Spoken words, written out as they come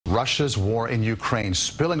Russia's war in Ukraine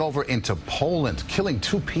spilling over into Poland, killing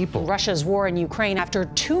 2 people. Russia's war in Ukraine after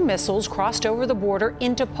 2 missiles crossed over the border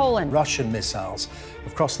into Poland. Russian missiles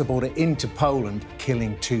have crossed the border into Poland,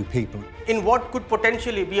 killing 2 people. In what could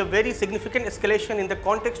potentially be a very significant escalation in the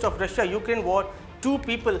context of Russia-Ukraine war, 2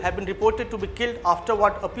 people have been reported to be killed after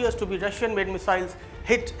what appears to be Russian-made missiles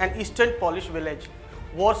hit an eastern Polish village.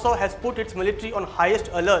 Warsaw has put its military on highest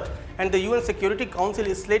alert, and the UN Security Council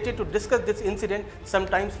is slated to discuss this incident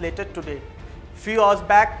sometimes later today. Few hours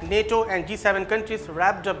back, NATO and G7 countries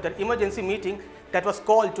wrapped up their emergency meeting that was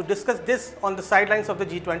called to discuss this on the sidelines of the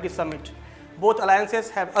G20 summit. Both alliances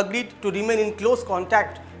have agreed to remain in close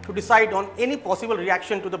contact to decide on any possible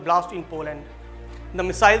reaction to the blast in Poland. The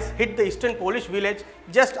missiles hit the eastern Polish village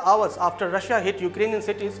just hours after Russia hit Ukrainian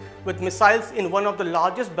cities with missiles in one of the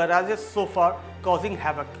largest barrages so far, causing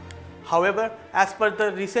havoc. However, as per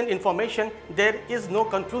the recent information, there is no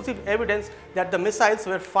conclusive evidence that the missiles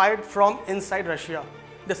were fired from inside Russia.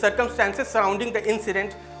 The circumstances surrounding the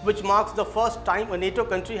incident, which marks the first time a NATO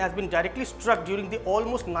country has been directly struck during the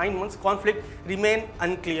almost 9 months conflict, remain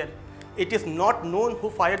unclear. It is not known who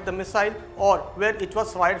fired the missile or where it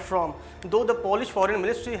was fired from, though the Polish Foreign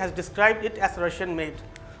Ministry has described it as Russian-made.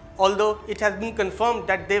 Although it has been confirmed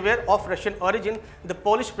that they were of Russian origin, the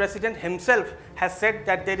Polish president himself has said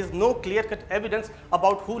that there is no clear-cut evidence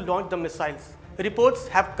about who launched the missiles. Reports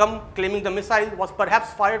have come claiming the missile was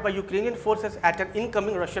perhaps fired by Ukrainian forces at an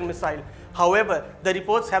incoming Russian missile. However, the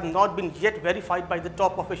reports have not been yet verified by the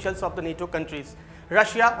top officials of the NATO countries.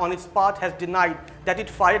 Russia, on its part, has denied that it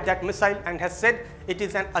fired that missile and has said it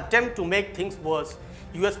is an attempt to make things worse.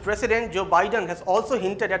 US President Joe Biden has also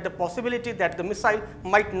hinted at the possibility that the missile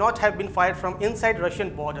might not have been fired from inside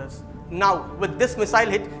Russian borders. Now, with this missile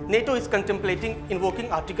hit, NATO is contemplating invoking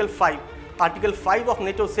Article 5. Article 5 of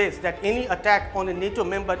NATO says that any attack on a NATO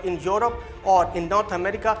member in Europe or in North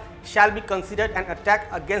America shall be considered an attack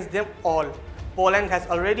against them all. Poland has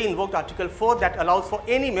already invoked Article 4 that allows for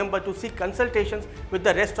any member to seek consultations with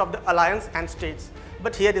the rest of the alliance and states.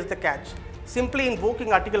 But here is the catch. Simply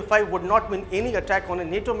invoking Article 5 would not mean any attack on a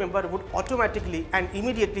NATO member would automatically and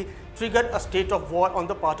immediately trigger a state of war on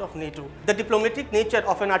the part of NATO. The diplomatic nature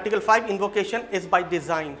of an Article 5 invocation is by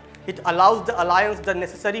design. It allows the alliance the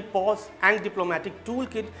necessary pause and diplomatic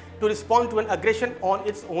toolkit to respond to an aggression on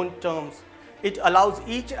its own terms. It allows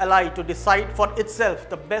each ally to decide for itself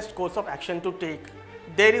the best course of action to take.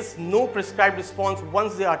 There is no prescribed response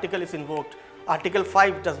once the article is invoked. Article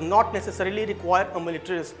 5 does not necessarily require a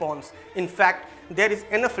military response. In fact, there is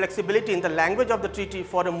enough flexibility in the language of the treaty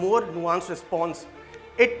for a more nuanced response.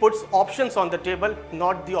 It puts options on the table,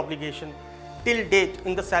 not the obligation. Till date,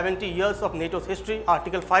 in the 70 years of NATO's history,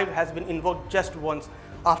 Article 5 has been invoked just once,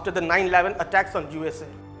 after the 9/11 attacks on USA.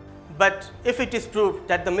 But if it is proved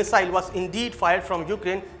that the missile was indeed fired from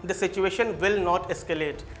Ukraine, the situation will not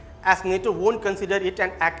escalate, as NATO won't consider it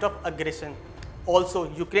an act of aggression. Also,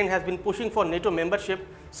 Ukraine has been pushing for NATO membership,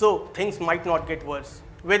 so things might not get worse.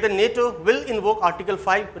 Whether NATO will invoke Article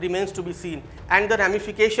 5 remains to be seen, and the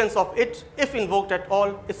ramifications of it, if invoked at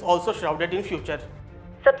all, is also shrouded in future.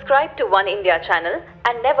 Subscribe to One India channel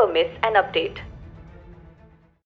and never miss an update.